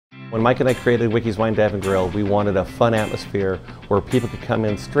When Mike and I created Wiki's Wine Dive and Grill, we wanted a fun atmosphere where people could come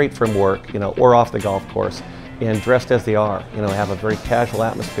in straight from work, or off the golf course, and dressed as they are, have a very casual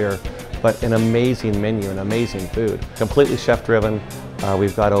atmosphere, but an amazing menu and amazing food. Completely chef-driven.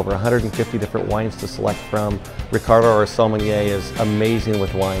 We've got over 150 different wines to select from. Ricardo, our sommelier, is amazing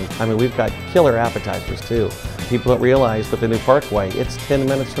with wine. I mean, we've got killer appetizers too. People don't realize with the new Parkway, it's 10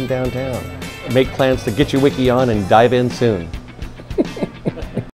 minutes from downtown. Make plans to get your Wiki on and dive in soon.